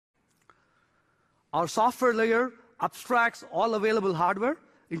Our software layer abstracts all available hardware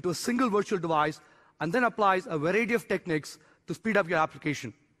into a single virtual device and then applies a variety of techniques to speed up your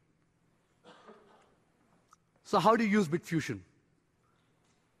application. So how do you use BitFusion?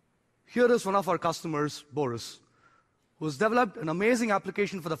 Here is one of our customers, Boris, who has developed an amazing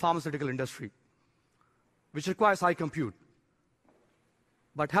application for the pharmaceutical industry, which requires high compute,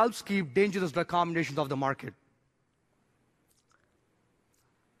 but helps keep dangerous drug combinations off the market.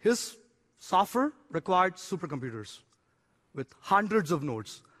 His software required supercomputers with hundreds of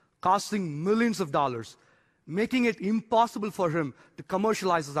nodes, costing millions of dollars, making it impossible for him to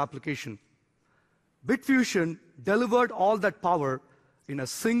commercialize his application. BitFusion delivered all that power in a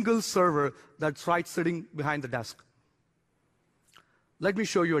single server that's right sitting behind the desk. Let me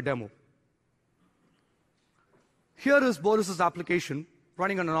show you a demo. Here is Boris's application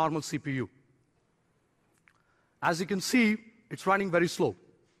running on a normal CPU. As you can see, it's running very slow.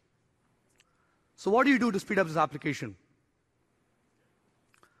 So what do you do to speed up this application?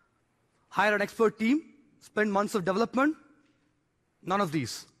 Hire an expert team, spend months of development? None of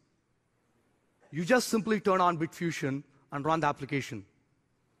these. You just simply turn on BitFusion and run the application,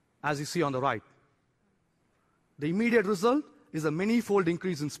 as you see on the right. The immediate result is a many-fold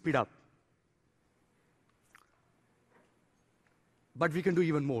increase in speed up. But we can do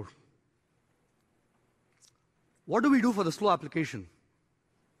even more. What do we do for the slow application?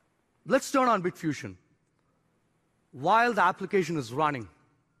 Let's turn on BitFusion. While the application is running,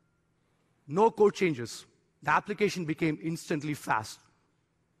 no code changes. The application became instantly fast.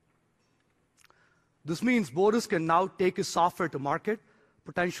 This means Boris can now take his software to market,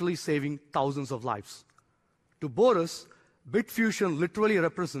 potentially saving thousands of lives. To Boris, BitFusion literally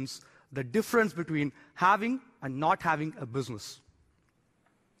represents the difference between having and not having a business.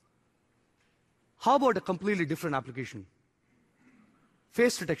 How about a completely different application?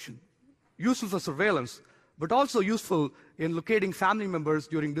 Face detection, useful for surveillance, but also useful in locating family members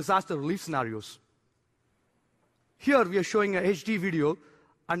during disaster relief scenarios. Here we are showing a HD video,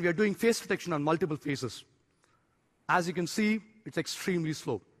 and we are doing face detection on multiple faces. As you can see, it's extremely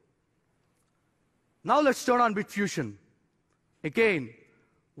slow. Now let's turn on BitFusion. Again,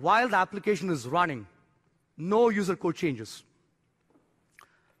 while the application is running, no user code changes.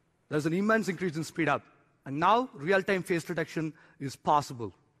 There's an immense increase in speed up, and now real-time face detection is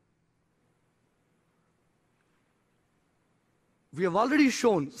possible. We have already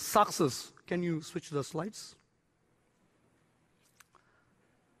shown success. Can you switch the slides?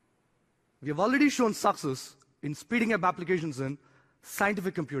 We have already shown success in speeding up applications in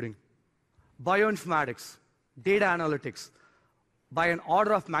scientific computing, bioinformatics, data analytics, by an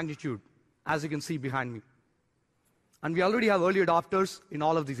order of magnitude, as you can see behind me. And we already have early adopters in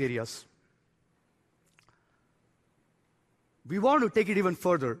all of these areas. We want to take it even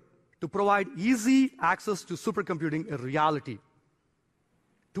further to provide easy access to supercomputing a reality.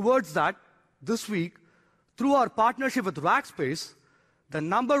 Towards that, this week, through our partnership with Rackspace, the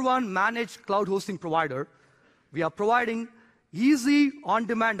 #1 managed cloud hosting provider, we are providing easy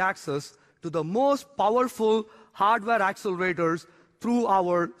on-demand access to the most powerful hardware accelerators through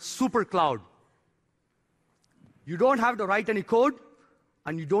our super cloud. You don't have to write any code,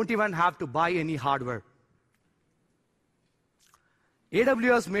 and you don't even have to buy any hardware.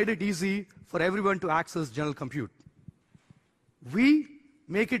 AWS made it easy for everyone to access general compute. We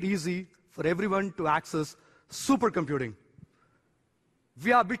make it easy for everyone to access supercomputing.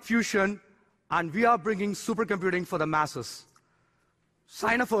 We are BitFusion, and we are bringing supercomputing for the masses.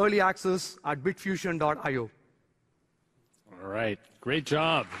 Sign up for early access at bitfusion.io. All right, great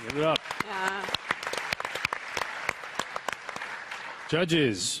job. Give it up. Yeah.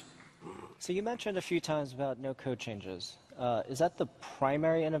 Judges. So you mentioned a few times about no code changes. Is that the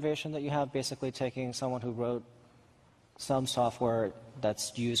primary innovation that you have, basically taking someone who wrote some software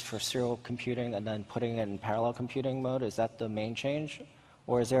that's used for serial computing and then putting it in parallel computing mode? Is that the main change?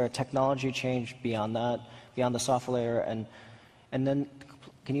 Or is there a technology change beyond that, beyond the software layer? And then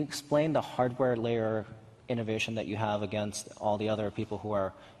can you explain the hardware layer innovation that you have against all the other people who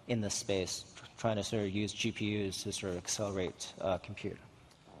are in this space, trying to sort of use GPUs to sort of accelerate compute?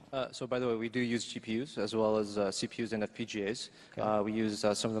 So by the way, we do use GPUs as well as CPUs and FPGAs. Okay. We use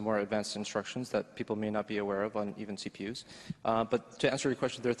some of the more advanced instructions that people may not be aware of on even CPUs. But to answer your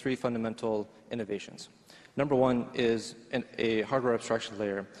question, there are 3 fundamental innovations. Number 1 is a hardware abstraction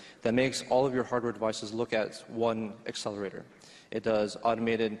layer that makes all of your hardware devices look at one accelerator. It does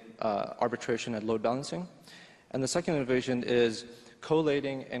automated arbitration and load balancing. And the second innovation is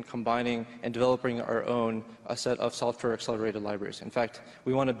collating and combining and developing our own set of software accelerated libraries. In fact,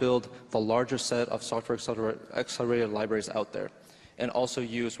 we want to build the largest set of software accelerated libraries out there. and also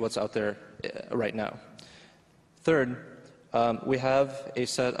use what's out there right now. Third, we have a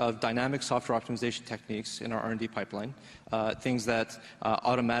set of dynamic software optimization techniques in our R&D pipeline, things that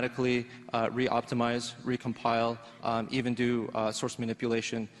automatically re-optimize, recompile, even do source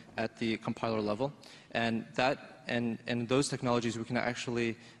manipulation at the compiler level. And those technologies, we can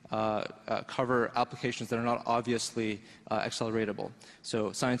actually cover applications that are not obviously acceleratable.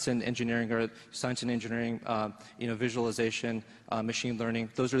 So science and engineering, visualization, machine learning,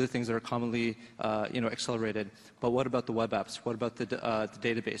 those are the things that are commonly accelerated. But what about the web apps? What about the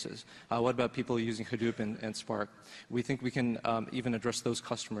databases? What about people using Hadoop and Spark? We think we can even address those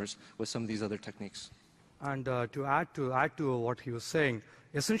customers with some of these other techniques. And to add to what he was saying,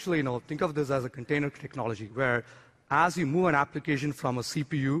 essentially, think of this as a container technology, where as you move an application from a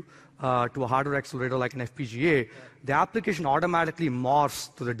CPU to a hardware accelerator like an FPGA, the application automatically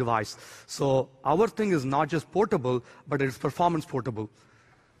morphs to the device. So our thing is not just portable, but it's performance portable.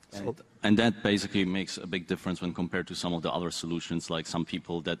 And that basically makes a big difference when compared to some of the other solutions, like some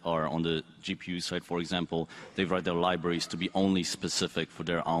people that are on the GPU side, for example, they write their libraries to be only specific for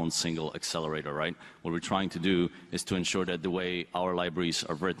their own single accelerator, right? What we're trying to do is to ensure that the way our libraries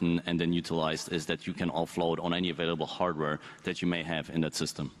are written and then utilized is that you can offload on any available hardware that you may have in that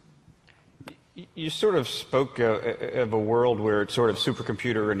system. You sort of spoke of a world where it's sort of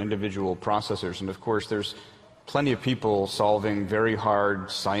supercomputer and individual processors, and of course there's plenty of people solving very hard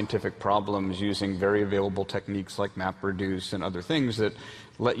scientific problems using very available techniques like MapReduce and other things that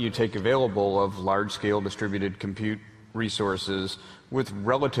let you take available of large-scale distributed compute resources with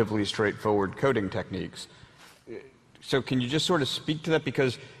relatively straightforward coding techniques. So can you just sort of speak to that?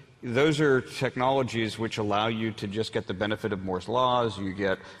 Because those are technologies which allow you to just get the benefit of Moore's laws. You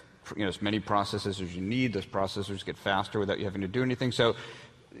get as many processors as you need. Those processors get faster without you having to do anything. So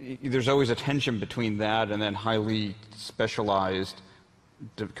there's always a tension between that and then highly specialized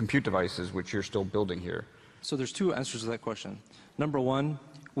compute devices, which you're still building here. So there's two answers to that question. Number one,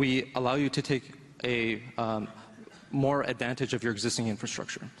 we allow you to take a more advantage of your existing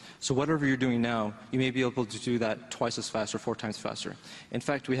infrastructure. So whatever you're doing now, you may be able to do that twice as fast or 4 times faster. In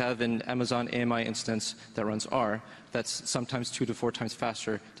fact, we have an Amazon AMI instance that runs R that's sometimes 2 to 4 times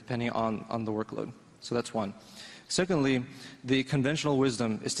faster, depending on the workload. So that's one. Secondly, the conventional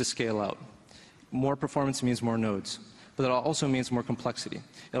wisdom is to scale out. More performance means more nodes, but it also means more complexity.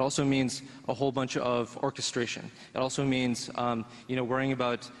 It also means a whole bunch of orchestration. It also means worrying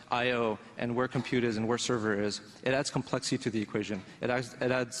about I/O and where compute is and where server is. It adds complexity to the equation. It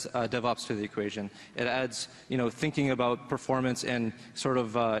adds DevOps to the equation. It adds thinking about performance in sort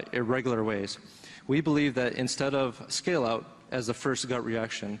of irregular ways. We believe that instead of scale out as the first gut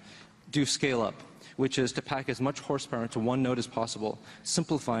reaction, do scale up, which is to pack as much horsepower into one node as possible,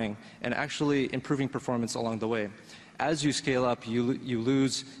 simplifying and actually improving performance along the way. As you scale up, you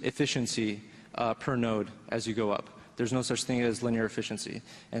lose efficiency per node as you go up. There's no such thing as linear efficiency.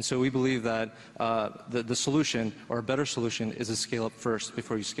 And so we believe that the solution, or a better solution, is to scale up first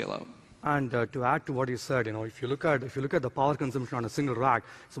before you scale out. And to add to what you said, if you look at the power consumption on a single rack,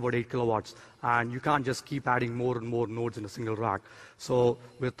 it's about 8 kilowatts, and you can't just keep adding more and more nodes in a single rack. So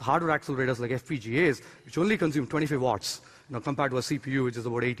with hardware accelerators like FPGAs, which only consume 25 watts, compared to a CPU, which is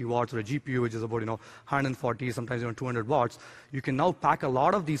about 80 watts, or a GPU, which is about 140, sometimes 200 watts, you can now pack a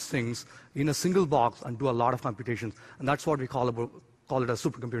lot of these things in a single box and do a lot of computations, and that's what we call it a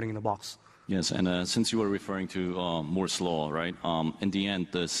supercomputing in a box. Yes, and since you were referring to Moore's law, right? In the end,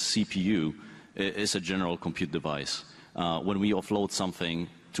 the CPU is a general compute device. When we offload something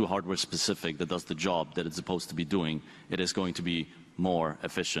to hardware specific that does the job that it's supposed to be doing, it is going to be more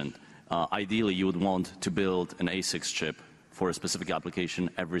efficient. Ideally, you would want to build an ASICs chip for a specific application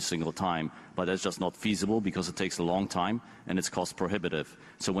every single time, but that's just not feasible because it takes a long time and it's cost prohibitive.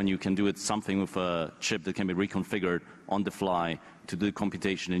 So when you can do something with a chip that can be reconfigured on the fly to do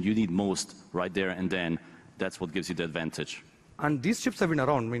computation, and you need most right there and then, that's what gives you the advantage. And these chips have been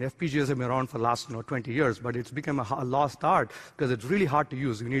around. FPGAs have been around for the last 20 years, but it's become a lost art because it's really hard to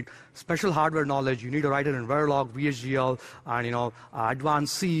use. You need special hardware knowledge. You need to write it in Verilog, VHDL, and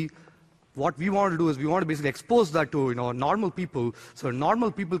advanced C. What we want to do is we want to basically expose that to normal people, so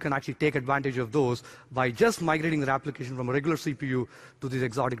normal people can actually take advantage of those by just migrating their application from a regular CPU to these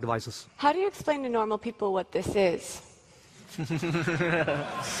exotic devices. How do you explain to normal people what this is?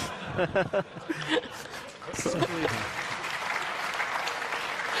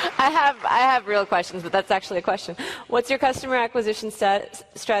 I have real questions, but that's actually a question. What's your customer acquisition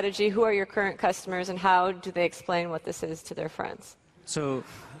strategy? Who are your current customers, and how do they explain what this is to their friends? So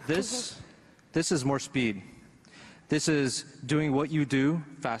this is more speed. This is doing what you do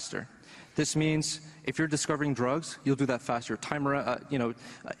faster. This means if you're discovering drugs, you'll do that faster.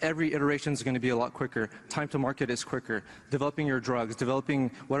 Every iteration is going to be a lot quicker. Time to market is quicker. Developing your drugs, developing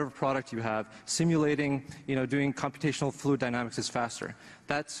whatever product you have, simulating, doing computational fluid dynamics is faster.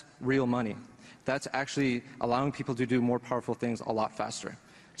 That's real money. That's actually allowing people to do more powerful things a lot faster.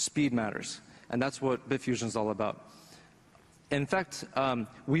 Speed matters, and that's what BitFusion is all about. In fact,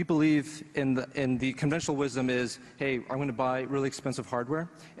 we believe in the conventional wisdom is, hey, I'm going to buy really expensive hardware,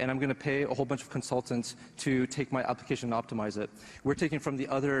 and I'm going to pay a whole bunch of consultants to take my application and optimize it. We're taking from the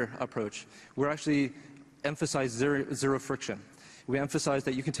other approach. We're actually emphasize zero friction. We emphasize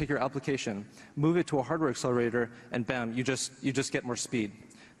that you can take your application, move it to a hardware accelerator, and bam, you just get more speed.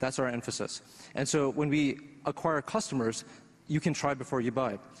 That's our emphasis. And so when we acquire customers, you can try before you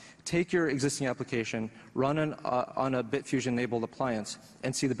buy. Take your existing application, run on a BitFusion-enabled appliance,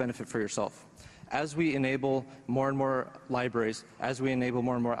 and see the benefit for yourself. As we enable more and more libraries, as we enable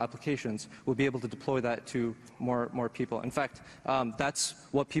more and more applications, we'll be able to deploy that to more people. In fact, that's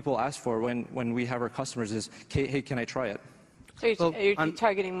what people ask for when we have our customers is, hey, can I try it? So are you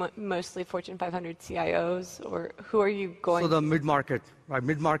targeting mostly Fortune 500 CIOs, or who are you going? So the mid-market, right?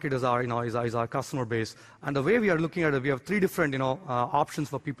 Mid-market is our, is our customer base, and the way we are looking at it, we have three different, options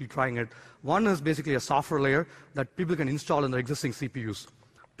for people trying it. One is basically a software layer that people can install in their existing CPUs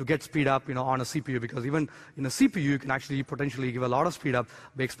to get speed up, on a CPU, because even in a CPU, you can actually potentially give a lot of speed up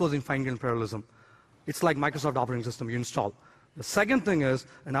by exposing fine-grained parallelism. It's like Microsoft operating system you install. The second thing is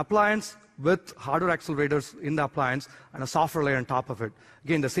an appliance with hardware accelerators in the appliance and a software layer on top of it.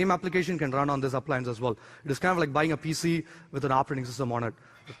 Again, the same application can run on this appliance as well. It is kind of like buying a PC with an operating system on it.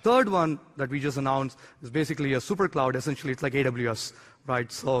 The third one that we just announced is basically a super cloud. Essentially, it's like AWS,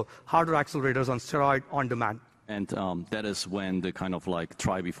 right? So hardware accelerators on steroid on demand. And that is when the kind of like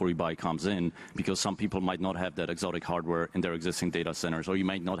try before you buy comes in, because some people might not have that exotic hardware in their existing data centers, or you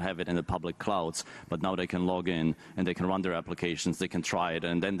might not have it in the public clouds, but now they can log in and they can run their applications, they can try it,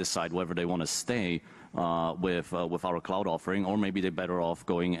 and then decide whether they want to stay with our cloud offering, or maybe they're better off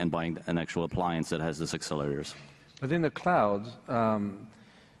going and buying an actual appliance that has these accelerators. But in the cloud,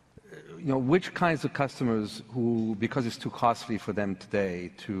 which kinds of customers who, because it's too costly for them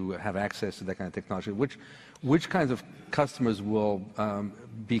today to have access to that kind of technology, which kinds of customers will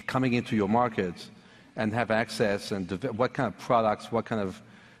be coming into your market and have access, and what kind of products, what kind of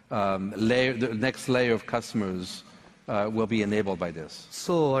the next layer of customers will be enabled by this?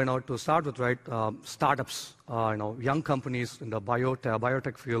 So, to start with, right, startups, young companies in the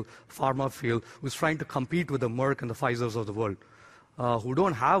biotech field, pharma field, who's trying to compete with the Merck and the Pfizers of the world, who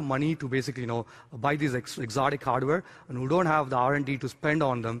don't have money to basically, buy these exotic hardware, and who don't have the R&D to spend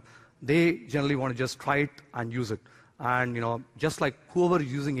on them. They generally want to just try it and use it. And, just like whoever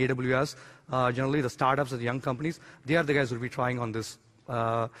is using AWS, generally the startups and the young companies, they are the guys who will be trying on this,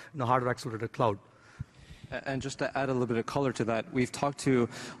 hardware accelerated cloud. And just to add a little bit of color to that, we've talked to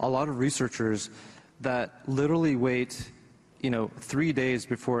a lot of researchers that literally wait, 3 days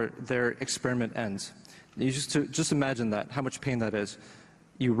before their experiment ends. You just imagine that, how much pain that is.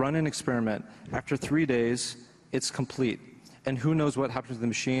 You run an experiment, after 3 days, it's complete. And who knows what happens to the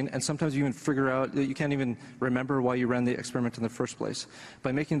machine, and sometimes you even figure out that you can't even remember why you ran the experiment in the first place.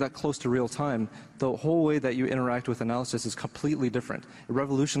 By making that close to real time, the whole way that you interact with analysis is completely different. It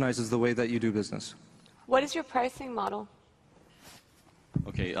revolutionizes the way that you do business. What is your pricing model?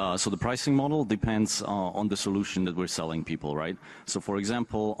 Okay, so the pricing model depends on the solution that we're selling people, right? So for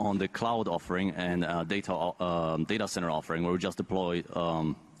example, on the cloud offering and data center offering, where we just deploy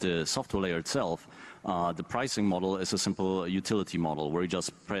the software layer itself, the pricing model is a simple utility model where you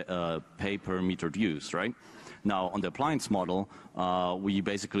just pay per metered use, right? Now, on the appliance model, we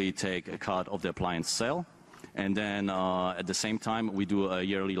basically take a cut of the appliance sale, and then at the same time, we do a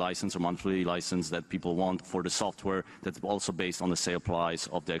yearly license or monthly license that people want for the software that's also based on the sale price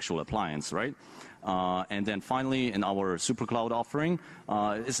of the actual appliance, right? And then finally, in our super cloud offering,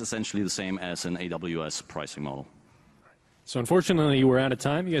 it's essentially the same as an AWS pricing model. So unfortunately, we're out of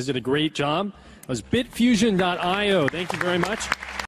time. You guys did a great job. It was bitfusion.io. Thank you very much.